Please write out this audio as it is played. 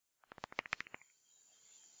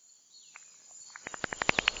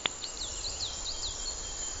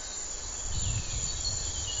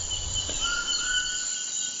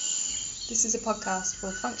This is a podcast for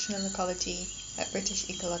Functional Ecology at British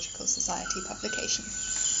Ecological Society publication.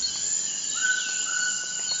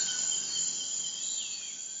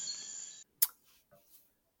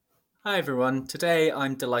 Hi everyone, today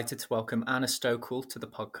I'm delighted to welcome Anna Stokel to the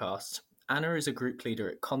podcast. Anna is a group leader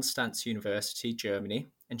at Konstanz University, Germany,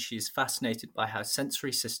 and she is fascinated by how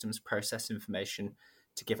sensory systems process information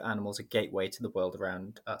to give animals a gateway to the world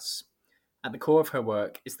around us. At the core of her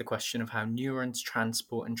work is the question of how neurons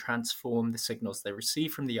transport and transform the signals they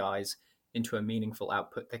receive from the eyes into a meaningful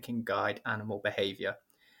output that can guide animal behaviour.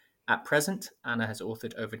 At present, Anna has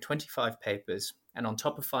authored over 25 papers, and on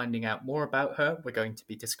top of finding out more about her, we're going to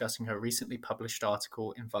be discussing her recently published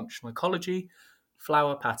article in Functional Ecology,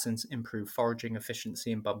 Flower Patterns Improve Foraging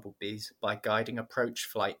Efficiency in Bumblebees by Guiding Approach,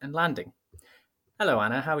 Flight and Landing. Hello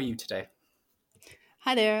Anna, how are you today?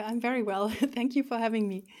 Hi there, I'm very well. Thank you for having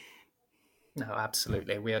me. No,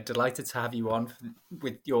 absolutely. We are delighted to have you on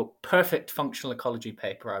with your perfect functional ecology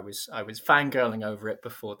paper. I was fangirling over it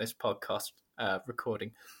before this podcast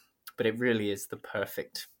recording, but it really is the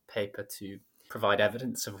perfect paper to provide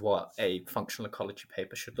evidence of what a functional ecology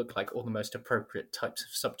paper should look like, or the most appropriate types of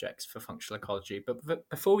subjects for functional ecology. But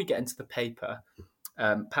before we get into the paper,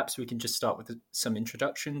 perhaps we can just start with some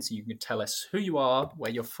introductions. You can tell us who you are,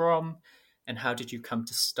 where you're from, and how did you come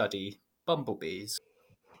to study bumblebees?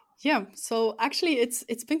 Yeah, so actually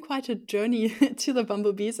it's been quite a journey to the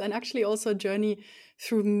bumblebees, and actually also a journey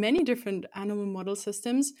through many different animal model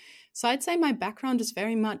systems. So I'd say my background is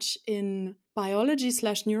very much in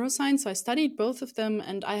biology/neuroscience. So I studied both of them,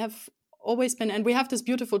 and I have always been, and we have this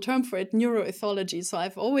beautiful term for it, neuroethology. So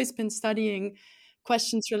I've always been studying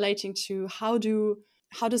questions relating to how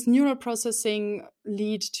does neural processing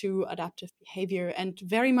lead to adaptive behavior, and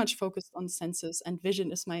very much focused on senses, and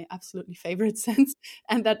vision is my absolutely favorite sense.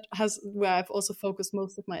 And that has where I've also focused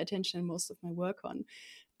most of my attention and most of my work on.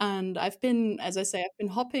 And I've been, as I say, I've been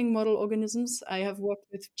hopping model organisms. I have worked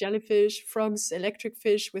with jellyfish, frogs, electric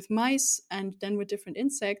fish, with mice, and then with different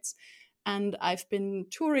insects. And I've been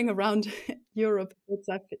touring around Europe.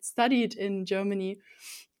 I've studied in Germany,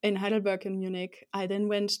 in Heidelberg and Munich. I then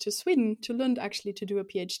went to Sweden, to Lund, actually, to do a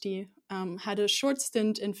PhD. Had a short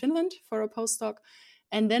stint in Finland for a postdoc.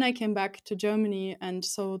 And then I came back to Germany. And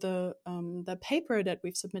so the paper that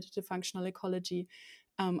we've submitted to Functional Ecology,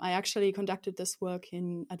 I actually conducted this work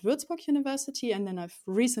at Würzburg University. And then I've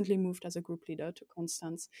recently moved as a group leader to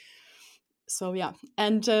Konstanz. So yeah,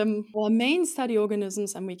 and our main study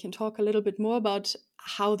organisms, and we can talk a little bit more about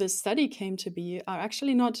how this study came to be, are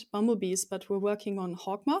actually not bumblebees, but we're working on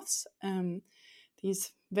hawk moths.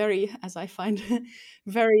 These very, as I find,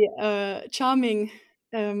 very charming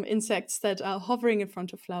insects that are hovering in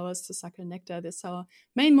front of flowers to suckle nectar. These are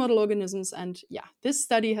main model organisms, and yeah, this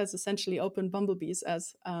study has essentially opened bumblebees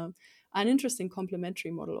as an interesting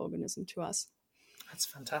complementary model organism to us. That's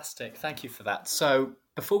fantastic. Thank you for that. So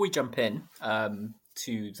before we jump in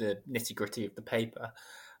to the nitty-gritty of the paper,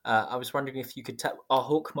 I was wondering if you could tell, are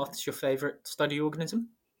hawk moths your favourite study organism,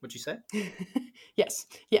 would you say?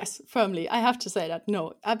 Yes, firmly. I have to say that.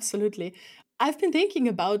 No, absolutely. I've been thinking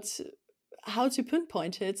about how to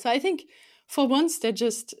pinpoint it. So I think for once they're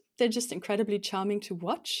just incredibly charming to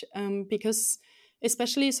watch, because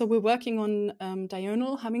especially, so we're working on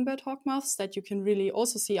diurnal hummingbird hawk moths that you can really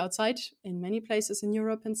also see outside in many places in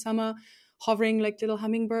Europe in summer, hovering like little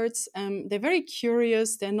hummingbirds. They're very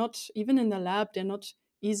curious. They're not, even in the lab, they're not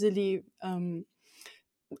easily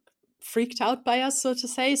freaked out by us, so to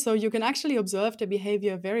say. So you can actually observe their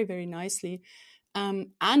behavior very, very nicely.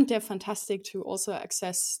 And they're fantastic to also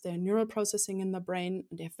access their neural processing in the brain.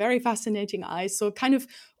 They have very fascinating eyes. So kind of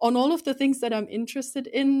on all of the things that I'm interested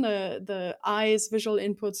in, the eyes, visual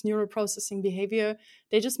inputs, neural processing, behavior,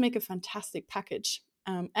 they just make a fantastic package.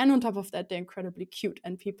 And on top of that, they're incredibly cute,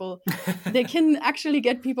 and they can actually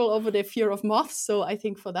get people over their fear of moths. So I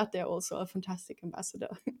think for that, they're also a fantastic ambassador.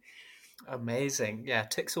 Amazing. Yeah,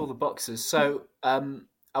 ticks all the boxes. So I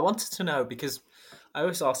wanted to know, because I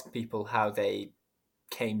always ask people how they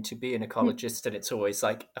came to be an ecologist, and it's always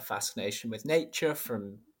like a fascination with nature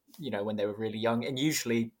from, when they were really young, and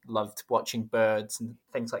usually loved watching birds and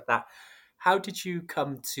things like that. How did you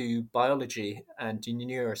come to biology and do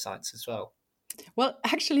neuroscience as well? Well,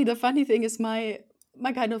 actually, the funny thing is my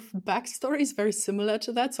kind of backstory is very similar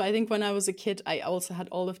to that. So I think when I was a kid, I also had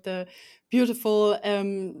all of the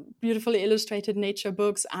beautifully illustrated nature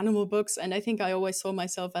books, animal books, and I think I always saw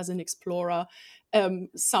myself as an explorer,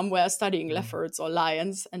 somewhere studying leopards or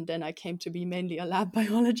lions, and then I came to be mainly a lab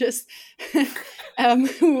biologist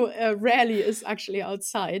who rarely is actually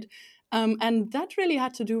outside. And that really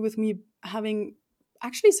had to do with me having,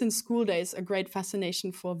 actually since school days, a great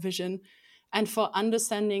fascination for vision. and for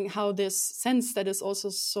understanding how this sense that is also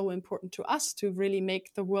so important to us to really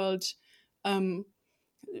make the world,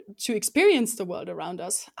 to experience the world around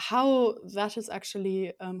us, how that is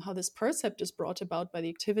actually, how this percept is brought about by the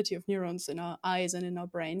activity of neurons in our eyes and in our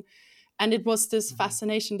brain. And it was this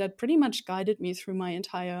fascination that pretty much guided me through my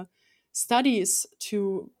entire studies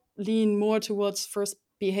to lean more towards first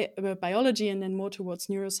biology and then more towards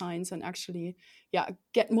neuroscience, and actually,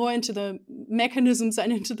 get more into the mechanisms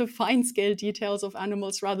and into the fine scale details of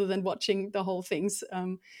animals rather than watching the whole things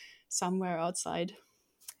somewhere outside.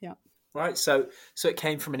 Yeah. Right, so it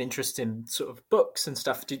came from an interest in sort of books and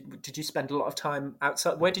stuff. Did you spend a lot of time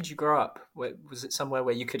outside? Where did you grow up? Was it somewhere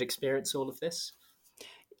where you could experience all of this?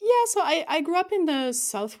 Yeah, so I grew up in the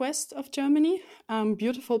southwest of Germany,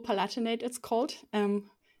 beautiful Palatinate, it's called.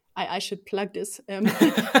 I should plug this.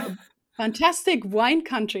 Fantastic wine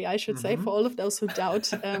country, I should say, for all of those who doubt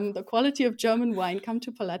the quality of German wine. Come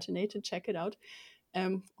to Palatinate and check it out.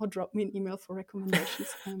 Or drop me an email for recommendations.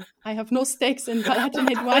 I have no stakes in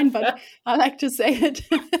Palatinate wine, but I like to say it.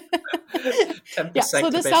 Yeah, so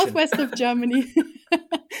the southwest of Germany.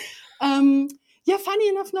 Funny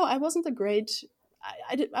enough, no, I wasn't a great...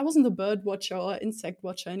 I wasn't a bird watcher or insect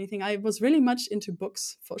watcher or anything. I was really much into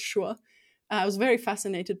books, for sure. I was very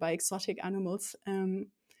fascinated by exotic animals.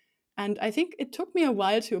 And I think it took me a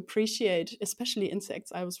while to appreciate, especially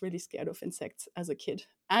insects. I was really scared of insects as a kid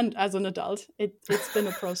and as an adult. It's been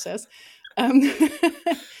a process. And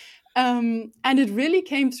it really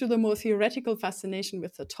came through the more theoretical fascination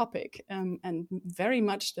with the topic, and very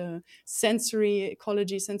much the sensory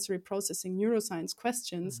ecology, sensory processing, neuroscience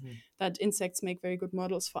questions that insects make very good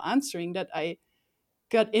models for answering, that I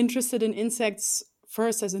got interested in insects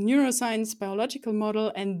first as a neuroscience biological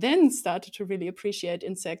model, and then started to really appreciate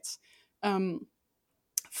insects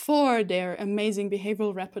for their amazing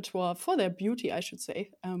behavioral repertoire, for their beauty, I should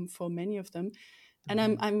say, for many of them. And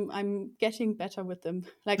I'm getting better with them.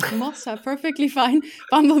 Like moths are perfectly fine,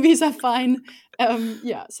 bumblebees are fine.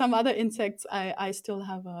 Some other insects I still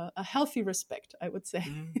have a healthy respect, I would say.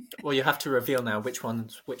 Well, you have to reveal now which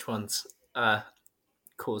ones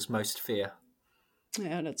cause most fear.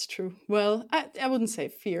 Yeah, that's true. Well, I wouldn't say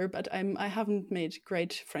fear, but I haven't made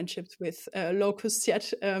great friendships with locusts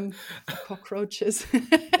yet, cockroaches,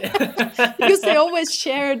 because they always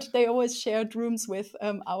shared rooms with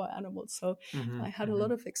our animals. So I had a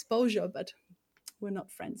lot of exposure, but we're not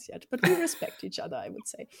friends yet. But we respect each other, I would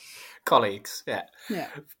say. Colleagues, yeah. Yeah.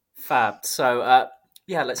 Fab. So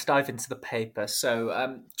let's dive into the paper.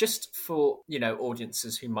 So just for,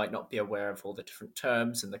 audiences who might not be aware of all the different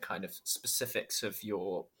terms and the kind of specifics of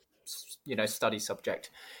your, study subject,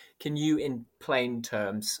 can you, in plain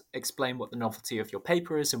terms, explain what the novelty of your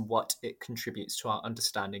paper is and what it contributes to our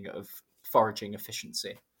understanding of foraging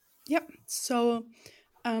efficiency? Yep. So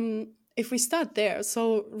if we start there,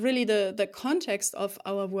 so really the context of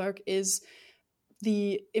our work is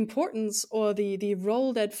the importance or the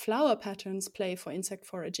role that flower patterns play for insect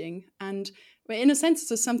foraging. And in a sense,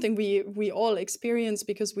 this is something we all experience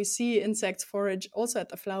because we see insects forage also at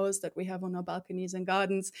the flowers that we have on our balconies and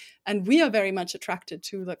gardens. And we are very much attracted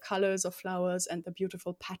to the colors of flowers and the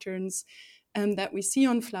beautiful patterns that we see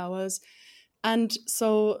on flowers. And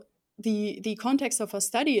so the context of our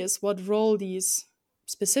study is what role these,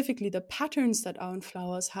 specifically the patterns that are on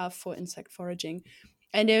flowers, have for insect foraging.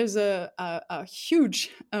 And there's a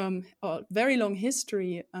huge, or very long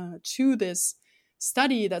history to this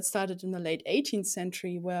study that started in the late 18th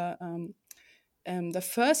century, where the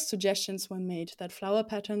first suggestions were made that flower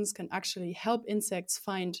patterns can actually help insects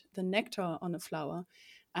find the nectar on a flower.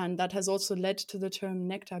 And that has also led to the term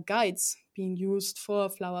nectar guides being used for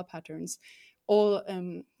flower patterns, all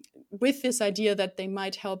with this idea that they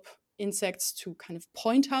might help insects to kind of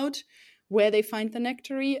point out where they find the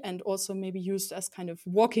nectary, and also maybe used as kind of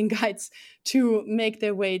walking guides to make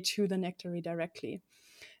their way to the nectary directly.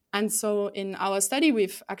 And so in our study,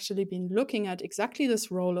 we've actually been looking at exactly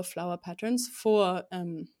this role of flower patterns for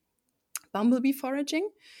bumblebee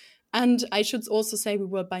foraging. And I should also say we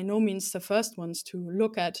were by no means the first ones to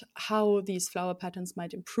look at how these flower patterns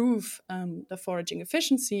might improve the foraging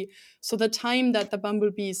efficiency. So the time that the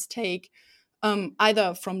bumblebees take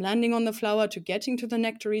either from landing on the flower to getting to the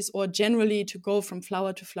nectaries, or generally to go from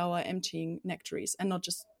flower to flower emptying nectaries. And not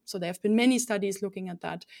just, so there have been many studies looking at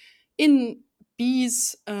that in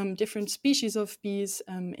bees, different species of bees,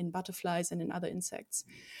 in butterflies and in other insects.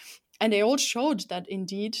 And they all showed that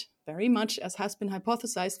indeed, very much as has been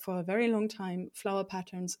hypothesized for a very long time, flower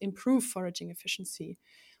patterns improve foraging efficiency.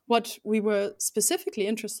 What we were specifically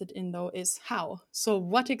interested in, though, is how. So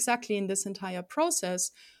what exactly in this entire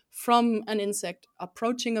process from an insect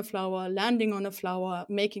approaching a flower, landing on a flower,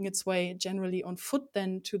 making its way generally on foot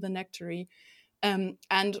then to the nectary,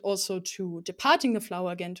 and also to departing the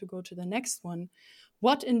flower again to go to the next one.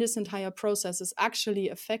 What in this entire process is actually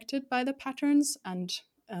affected by the patterns and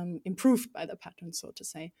improved by the patterns, so to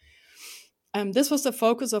say. This was the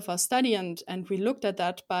focus of our study, and we looked at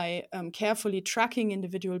that by carefully tracking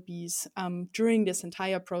individual bees during this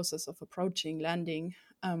entire process of approaching, landing,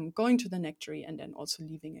 going to the nectary, and then also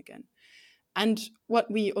leaving again. And what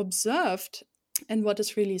we observed, and what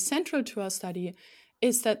is really central to our study,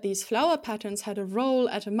 is that these flower patterns had a role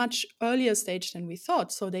at a much earlier stage than we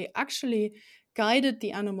thought. So they actually guided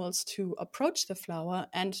the animals to approach the flower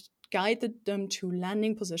and guided them to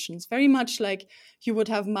landing positions, very much like you would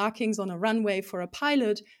have markings on a runway for a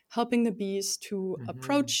pilot, helping the bees to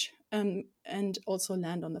approach and also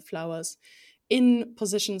land on the flowers in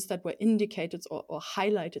positions that were indicated or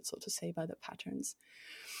highlighted, so to say, by the patterns.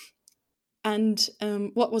 And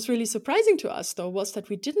what was really surprising to us, though, was that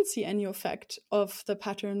we didn't see any effect of the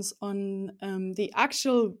patterns on the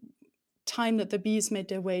actual time that the bees made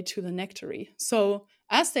their way to the nectary. So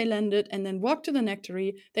as they landed and then walked to the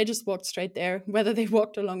nectary, they just walked straight there, whether they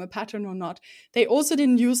walked along a pattern or not. They also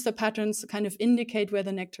didn't use the patterns to kind of indicate where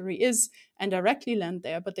the nectary is and directly land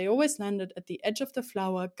there, but they always landed at the edge of the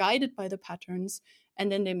flower, guided by the patterns,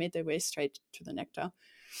 and then they made their way straight to the nectar.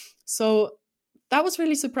 So that was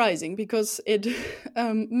really surprising because it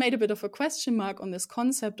made a bit of a question mark on this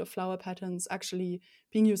concept of flower patterns actually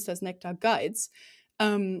being used as nectar guides.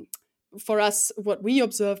 For us, what we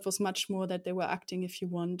observed was much more that they were acting, if you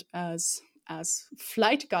want, as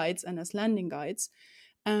flight guides and as landing guides.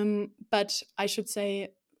 But I should say,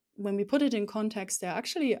 when we put it in context, there are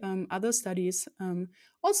actually other studies,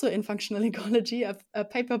 also in functional ecology, a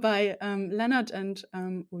paper by Leonard and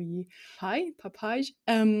Papaj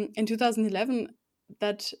in 2011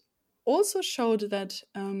 that also showed that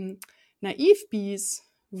naive bees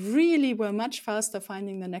really were much faster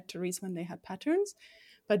finding the nectaries when they had patterns.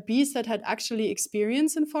 But bees that had actually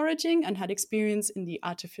experience in foraging and had experience in the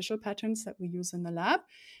artificial patterns that we use in the lab,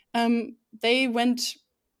 they went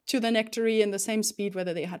to the nectary in the same speed,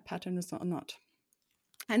 whether they had patterns or not.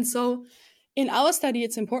 And so in our study,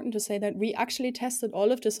 it's important to say that we actually tested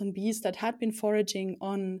all of this on bees that had been foraging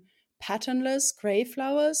on patternless gray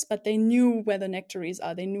flowers, but they knew where the nectaries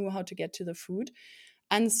are. They knew how to get to the food.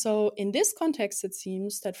 And so in this context, it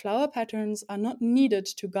seems that flower patterns are not needed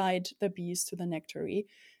to guide the bees to the nectary,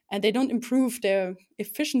 and they don't improve their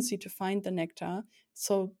efficiency to find the nectar.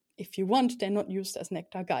 So if you want, they're not used as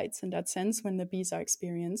nectar guides in that sense when the bees are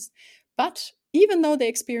experienced. But even though they're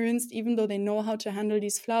experienced, even though they know how to handle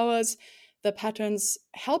these flowers, the patterns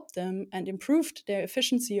helped them and improved their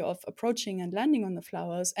efficiency of approaching and landing on the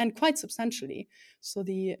flowers, and quite substantially. So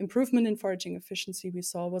the improvement in foraging efficiency we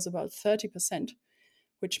saw was about 30%.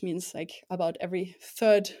 Which means like about every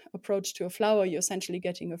third approach to a flower, you're essentially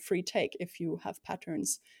getting a free take if you have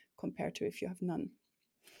patterns compared to if you have none.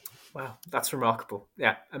 Wow, that's remarkable.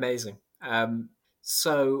 Yeah, amazing.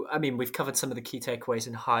 So, I mean, we've covered some of the key takeaways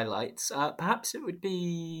and highlights. Perhaps it would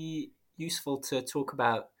be useful to talk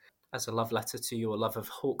about, as a love letter to your love of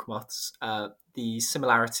hawk moths, the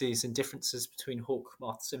similarities and differences between hawk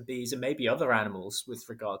moths and bees and maybe other animals with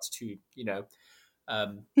regards to,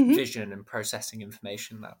 vision and processing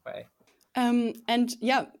information that way. And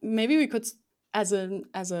yeah, maybe we could, as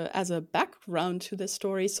a background to this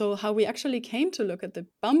story, so how we actually came to look at the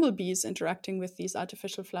bumblebees interacting with these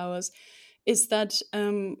artificial flowers is that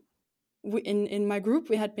in my group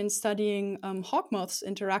we had been studying hawk moths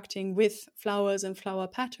interacting with flowers and flower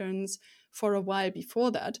patterns for a while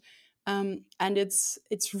before that. And it's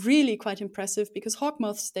really quite impressive because hawk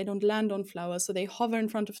moths, they don't land on flowers, so they hover in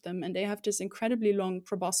front of them, and they have this incredibly long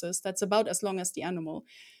proboscis that's about as long as the animal.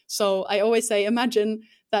 So I always say, imagine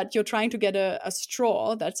that you're trying to get a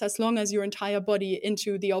straw that's as long as your entire body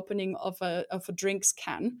into the opening of a drinks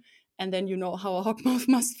can, and then you know how a hawk moth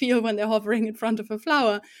must feel when they're hovering in front of a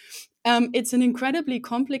flower. It's an incredibly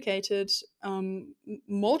complicated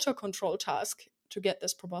motor control task to get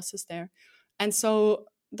this proboscis there. And so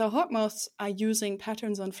the hawk moths are using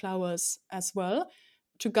patterns on flowers as well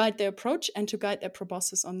to guide their approach and to guide their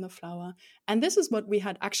proboscis on the flower. And this is what we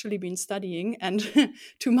had actually been studying. And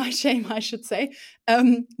to my shame, I should say,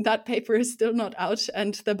 that paper is still not out.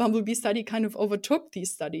 And the bumblebee study kind of overtook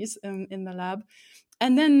these studies in the lab.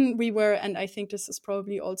 And then we were, and I think this is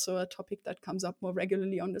probably also a topic that comes up more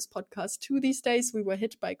regularly on this podcast too these days, we were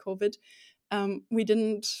hit by COVID. We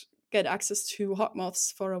didn't get access to hawk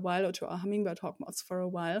moths for a while, or to our hummingbird hawk moths for a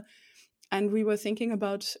while. And we were thinking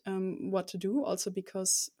about what to do, also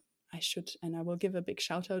because and I will give a big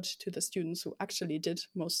shout out to the students who actually did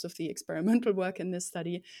most of the experimental work in this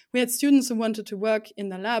study. We had students who wanted to work in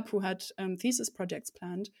the lab who had thesis projects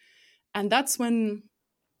planned. And that's when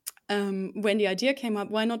the idea came up,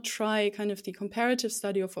 why not try kind of the comparative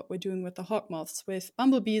study of what we're doing with the hawk moths, with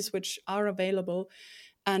bumblebees, which are available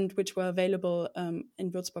and which were available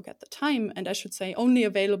in Würzburg at the time. And I should say only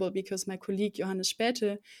available because my colleague Johannes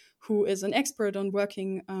Späte, who is an expert on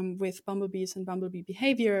working with bumblebees and bumblebee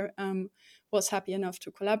behavior, was happy enough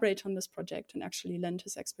to collaborate on this project and actually lend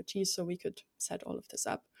his expertise so we could set all of this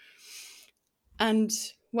up. And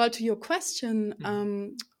well, to your question,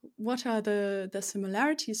 what are the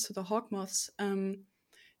similarities to the hawk moths?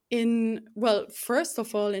 First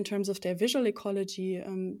of all, in terms of their visual ecology,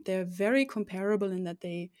 they're very comparable in that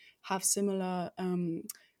they have similar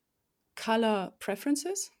color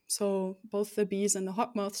preferences. So both the bees and the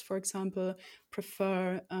hawk moths, for example,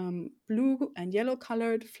 prefer blue and yellow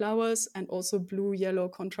colored flowers and also blue-yellow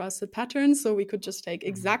contrasted patterns. So we could just take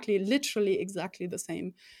literally exactly the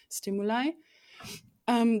same stimuli.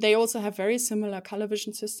 They also have very similar color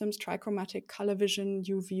vision systems, trichromatic color vision,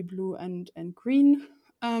 UV blue and green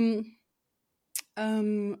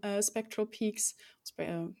spectral peaks,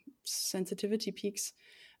 sensitivity peaks.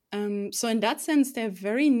 So in that sense, they're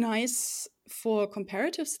very nice for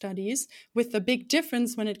comparative studies, with the big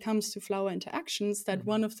difference when it comes to flower interactions that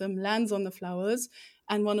one of them lands on the flowers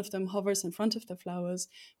and one of them hovers in front of the flowers,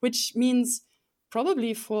 which means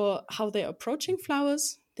probably for how they're approaching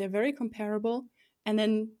flowers, they're very comparable. And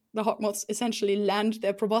then the hawk moths essentially land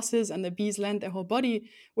their proboscis and the bees land their whole body,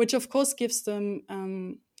 which of course gives them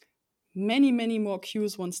many, many more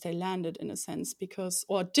cues once they landed, in a sense,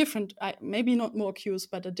 maybe not more cues,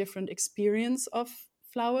 but a different experience of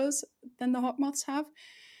flowers than the hawk moths have.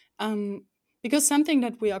 Because something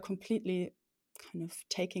that we are completely kind of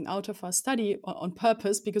taking out of our study on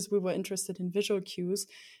purpose, because we were interested in visual cues,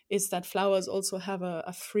 is that flowers also have a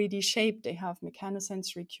 3D shape. They have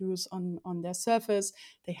mechanosensory cues on their surface.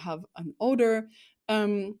 They have an odor.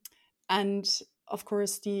 And of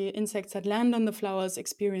course, the insects that land on the flowers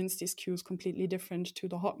experience these cues completely different to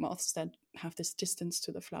the hawk moths that have this distance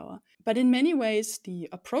to the flower. But in many ways, the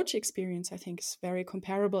approach experience, I think, is very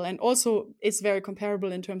comparable, and also is very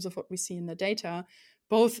comparable in terms of what we see in the data.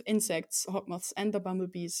 Both insects, hawk moths and the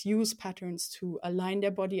bumblebees, use patterns to align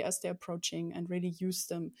their body as they're approaching and really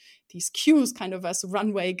use these cues kind of as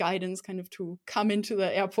runway guidance, kind of to come into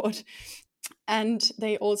the airport. And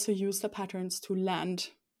they also use the patterns to land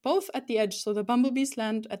both at the edge. So the bumblebees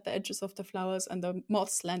land at the edges of the flowers and the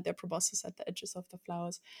moths land their proboscis at the edges of the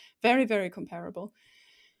flowers. Very, very comparable.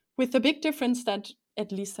 With the big difference that,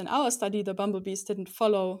 at least in our study, the bumblebees didn't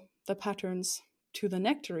follow the patterns to the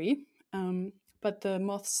nectary, but the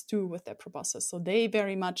moths do with their proboscis. So they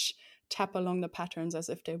very much tap along the patterns as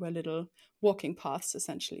if they were little walking paths,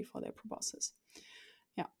 essentially, for their proboscis.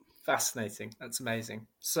 Yeah. Fascinating. That's amazing.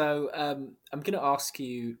 So I'm going to ask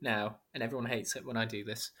you now, and everyone hates it when I do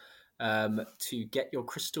this, to get your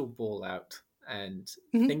crystal ball out and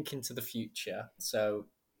think into the future. So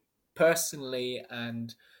personally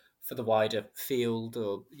and for the wider field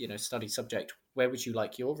or, study subject, where would you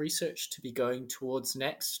like your research to be going towards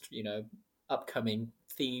next? Upcoming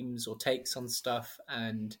themes or takes on stuff,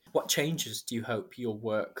 and what changes do you hope your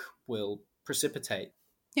work will precipitate?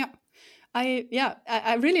 Yeah.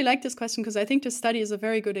 I really like this question because I think this study is a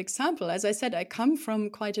very good example. As I said, I come from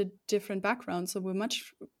quite a different background, so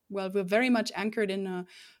we're very much anchored in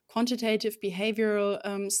quantitative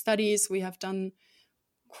behavioral studies. We have done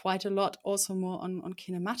quite a lot also more on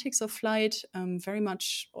kinematics of flight, very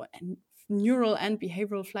much neural and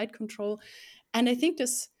behavioral flight control. And I think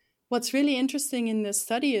what's really interesting in this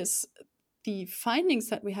study is the findings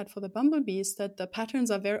that we had for the bumblebees, that the patterns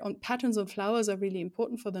on flowers are really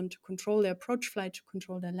important for them to control their approach flight, to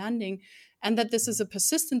control their landing, and that this is a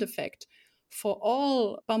persistent effect for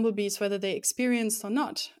all bumblebees, whether they experienced or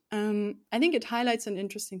not. I think it highlights an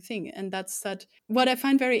interesting thing, and that's that what I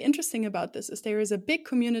find very interesting about this is there is a big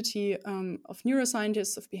community of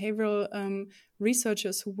neuroscientists, of behavioral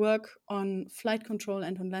researchers who work on flight control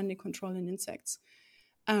and on landing control in insects.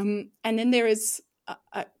 And then there is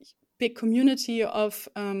a big community of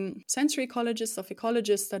sensory ecologists, of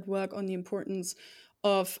ecologists that work on the importance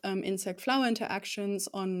of insect-flower interactions,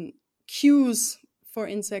 on cues for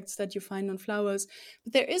insects that you find on flowers.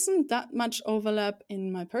 But there isn't that much overlap, in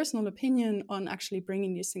my personal opinion, on actually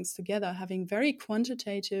bringing these things together, having very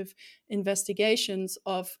quantitative investigations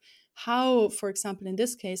of how, for example, in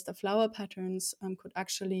this case, the flower patterns could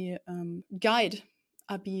actually guide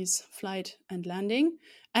a bee's flight and landing.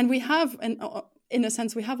 And we have in a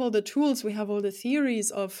sense, we have all the tools, we have all the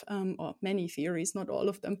theories of, or many theories, not all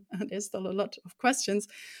of them, there's still a lot of questions,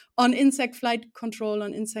 on insect flight control,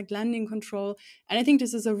 on insect landing control. And I think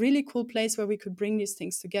this is a really cool place where we could bring these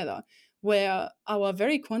things together, where our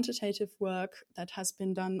very quantitative work that has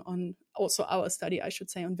been done on, also our study, I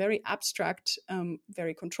should say, on very abstract,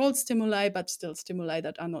 very controlled stimuli, but still stimuli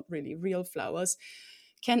that are not really real flowers,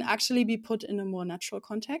 can actually be put in a more natural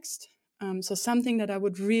context. So something that I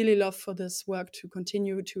would really love for this work to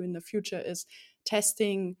continue to in the future is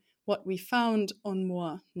testing what we found on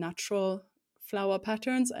more natural flower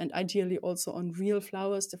patterns, and ideally also on real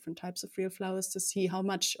flowers, different types of real flowers, to see how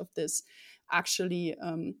much of this actually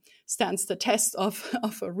stands the test of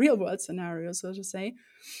a real world scenario, so to say.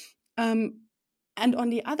 And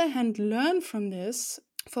on the other hand, learn from this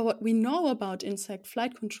for what we know about insect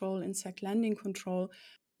flight control, insect landing control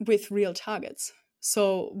with real targets.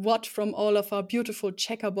 So what from all of our beautiful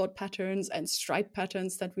checkerboard patterns and stripe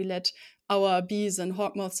patterns that we let our bees and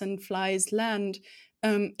hawk moths and flies land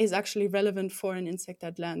is actually relevant for an insect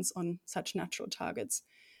that lands on such natural targets.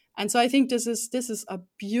 And so I think this is a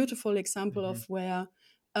beautiful example of where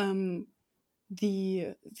the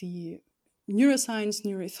neuroscience,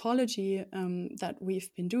 neuroethology that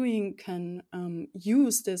we've been doing can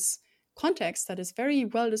use this context that is very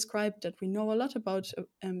well described, that we know a lot about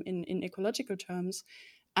in ecological terms,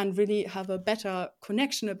 and really have a better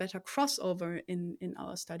connection, a better crossover in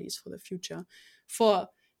our studies for the future. For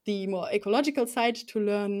the more ecological side to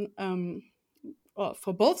learn, or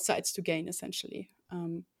for both sides to gain, essentially,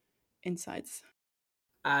 insights.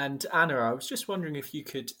 And Anna, I was just wondering if you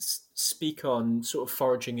could speak on sort of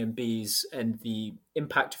foraging and bees and the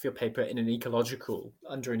impact of your paper in an ecological,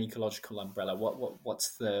 under an ecological umbrella.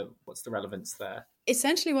 What's the relevance there?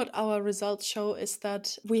 Essentially, what our results show is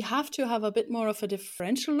that we have to have a bit more of a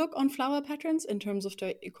differential look on flower patterns in terms of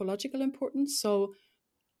their ecological importance. So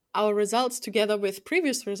our results, together with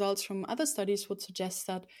previous results from other studies, would suggest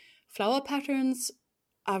that flower patterns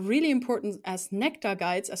are really important as nectar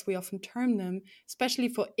guides, as we often term them, especially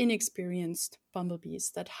for inexperienced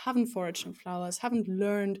bumblebees that haven't foraged on flowers, haven't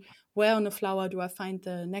learned where on a flower do I find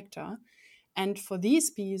the nectar. And for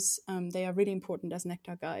these bees, they are really important as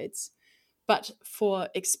nectar guides. But for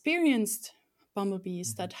experienced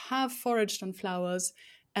bumblebees that have foraged on flowers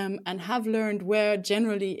and have learned where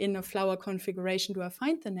generally in a flower configuration do I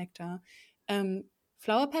find the nectar,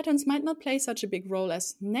 flower patterns might not play such a big role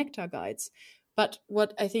as nectar guides. But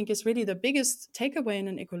what I think is really the biggest takeaway in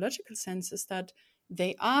an ecological sense is that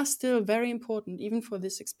they are still very important, even for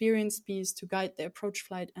this experienced bees, to guide their approach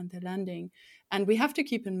flight and their landing. And we have to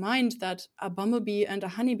keep in mind that a bumblebee and a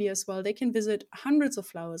honeybee as well, they can visit hundreds of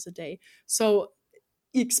flowers a day. So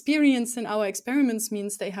experience in our experiments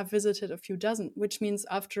means they have visited a few dozen, which means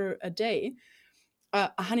after a day, a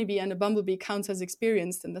honeybee and a bumblebee counts as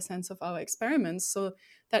experienced in the sense of our experiments. So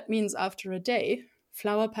that means after a day,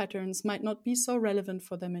 flower patterns might not be so relevant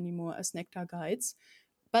for them anymore as nectar guides,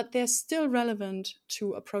 but they're still relevant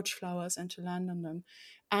to approach flowers and to land on them.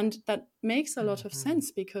 And that makes a lot of sense,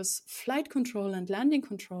 because flight control and landing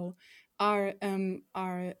control are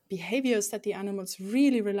behaviors that the animals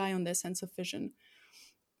really rely on their sense of vision.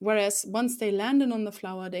 Whereas once they landed on the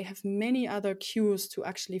flower, they have many other cues to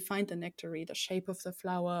actually find the nectary: the shape of the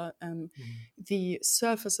flower, the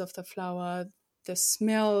surface of the flower, the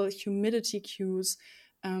smell, humidity cues.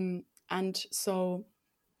 And so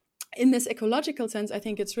in this ecological sense, I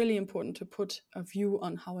think it's really important to put a view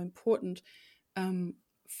on how important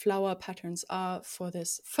flower patterns are for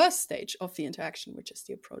this first stage of the interaction, which is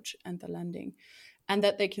the approach and the landing. And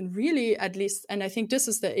that they can really, at least, and I think this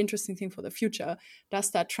is the interesting thing for the future,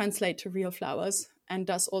 does that translate to real flowers? And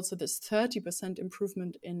does also this 30%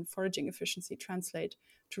 improvement in foraging efficiency translate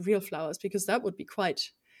to real flowers? Because that would be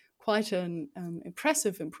quite an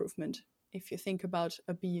impressive improvement if you think about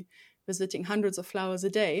a bee visiting hundreds of flowers a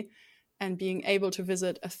day and being able to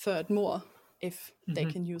visit a third more if they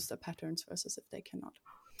can use the patterns versus if they cannot.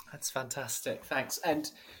 That's fantastic. Thanks. And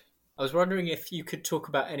I was wondering if you could talk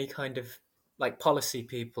about any kind of, like, policy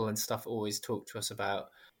people and stuff always talk to us about,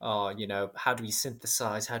 how do we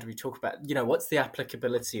synthesize? How do we talk about, what's the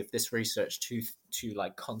applicability of this research to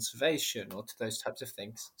like conservation or to those types of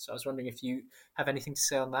things? So I was wondering if you have anything to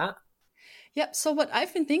say on that. Yeah. So what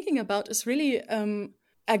I've been thinking about is really,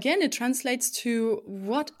 again, it translates to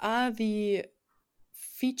what are the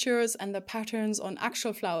features and the patterns on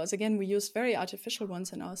actual flowers. Again, we use very artificial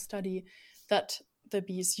ones in our study that the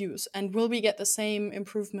bees use. And will we get the same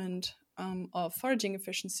improvement of foraging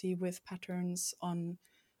efficiency with patterns on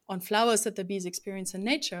flowers that the bees experience in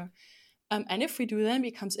nature? And if we do, then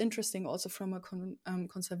it becomes interesting also from a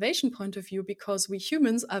conservation point of view, because we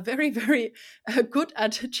humans are very, very good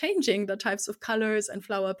at changing the types of colors and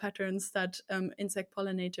flower patterns that insect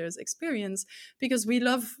pollinators experience, because we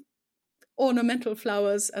love ornamental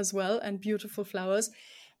flowers as well and beautiful flowers.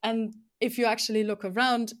 And if you actually look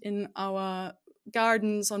around in our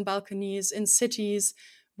gardens, on balconies, in cities,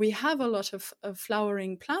 we have a lot of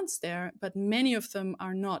flowering plants there, but many of them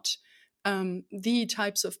are not the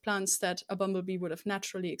types of plants that a bumblebee would have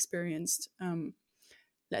naturally experienced,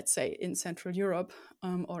 let's say in Central Europe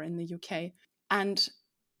or in the UK. And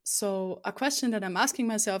so a question that I'm asking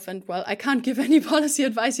myself, and well, I can't give any policy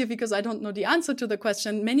advice here because I don't know the answer to the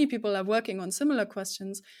question. Many people are working on similar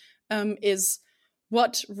questions, is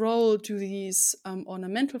what role do these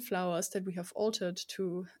ornamental flowers that we have altered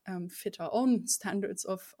to fit our own standards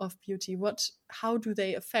of beauty, how do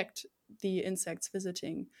they affect the insects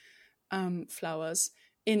visiting flowers?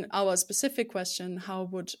 In our specific question, how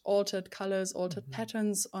would altered colors, altered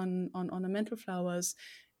patterns on ornamental flowers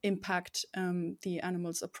impact the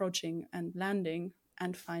animals approaching and landing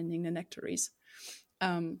and finding the nectaries?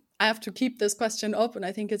 I have to keep this question open.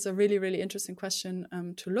 I think it's a really, really interesting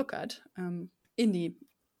question to look at in the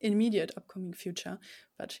immediate upcoming future.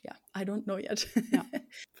 But yeah, I don't know yet. Yeah.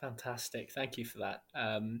 Fantastic. Thank you for that.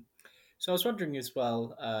 So I was wondering as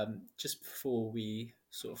well, just before we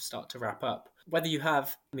sort of start to wrap up, whether you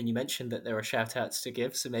have, I mean, you mentioned that there are shout outs to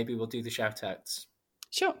give, so maybe we'll do the shout outs.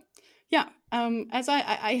 Sure. Yeah. As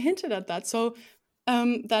I hinted at that. So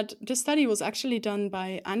that this study was actually done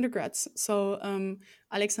by undergrads. So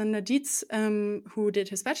Alexander Dietz, who did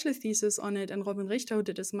his bachelor's thesis on it, and Robin Richter, who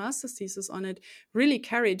did his master's thesis on it, really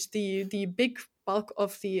carried the big bulk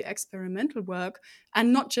of the experimental work,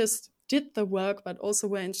 and not just did the work, but also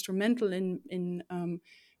were instrumental in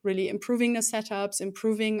really improving the setups,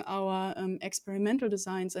 improving our experimental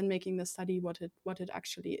designs, and making the study what it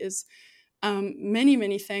actually is.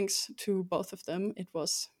 Many thanks to both of them. It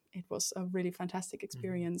was a really fantastic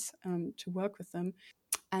experience to work with them,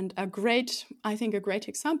 and a great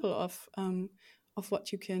example of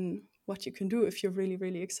what you can do if you're really,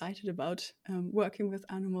 really excited about working with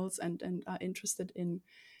animals and are interested in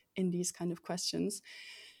these kind of questions.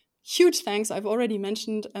 Huge thanks. I've already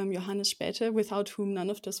mentioned Johannes Späte, without whom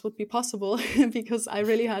none of this would be possible, because I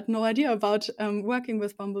really had no idea about working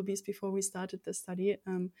with bumblebees before we started this study.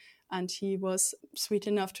 And he was sweet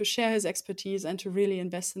enough to share his expertise and to really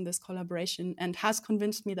invest in this collaboration, and has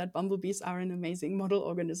convinced me that bumblebees are an amazing model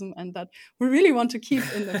organism and that we really want to keep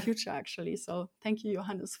in the future, actually. So thank you,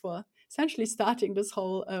 Johannes, for essentially starting this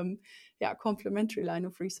whole complementary line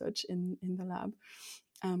of research in the lab.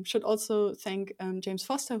 Should also thank James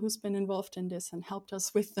Foster, who's been involved in this and helped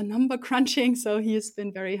us with the number crunching. So he has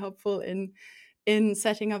been very helpful in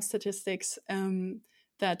setting up statistics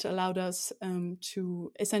that allowed us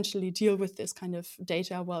to essentially deal with this kind of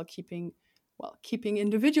data while keeping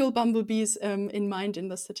individual bumblebees in mind in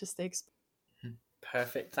the statistics.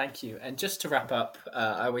 Perfect, thank you. And just to wrap up,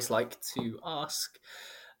 I always like to ask,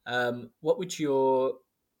 what would your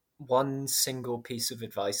one single piece of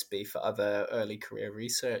advice be for other early career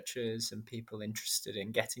researchers and people interested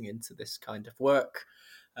in getting into this kind of work?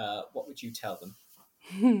 What would you tell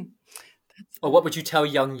them? Or what would you tell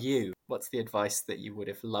young you? What's the advice that you would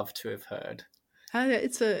have loved to have heard?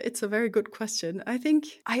 It's a very good question.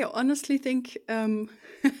 I honestly think,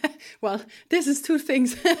 well, this is two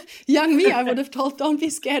things. Young me, I would have told, don't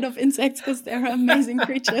be scared of insects because they're amazing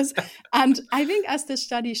creatures. And I think, as this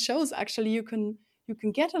study shows, actually, you can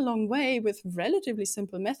get a long way with relatively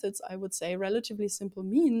simple methods, I would say, relatively simple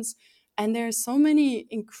means. And there are so many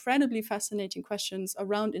incredibly fascinating questions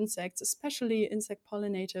around insects, especially insect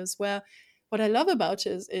pollinators, where what I love about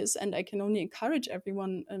it is, and I can only encourage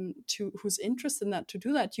everyone who's interested in that to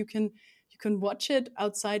do that. You can watch it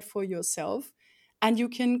outside for yourself, and you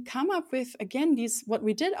can come up with, again, what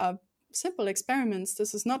we did are simple experiments.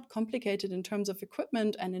 This is not complicated in terms of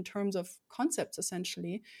equipment and in terms of concepts,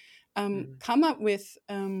 essentially. Come up with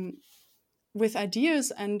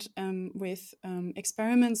ideas and with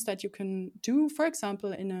experiments that you can do, for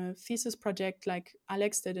example, in a thesis project like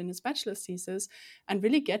Alex did in his bachelor's thesis, and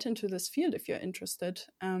really get into this field if you're interested.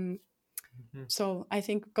 So I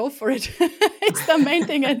think go for it. It's the main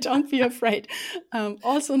thing, and don't be afraid.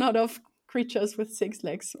 Also not of creatures with 6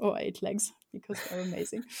 legs or 8 legs, because they're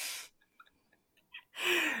amazing.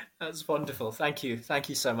 That's wonderful. Thank you. Thank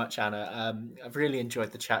you so much, Anna. I've really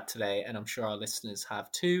enjoyed the chat today, and I'm sure our listeners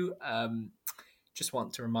have too. Just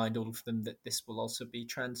want to remind all of them that this will also be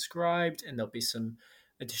transcribed, and there'll be some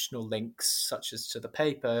additional links, such as to the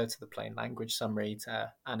paper, to the plain language summary,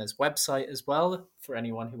 to Anna's website as well, for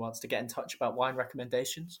anyone who wants to get in touch about wine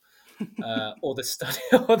recommendations, or the study,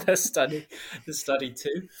 or the study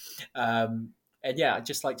too. And yeah, I'd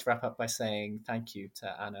just like to wrap up by saying thank you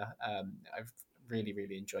to Anna. I've really,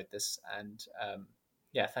 really enjoyed this, and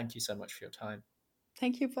yeah, thank you so much for your time.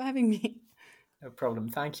 Thank you for having me. No problem.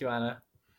 Thank you, Anna.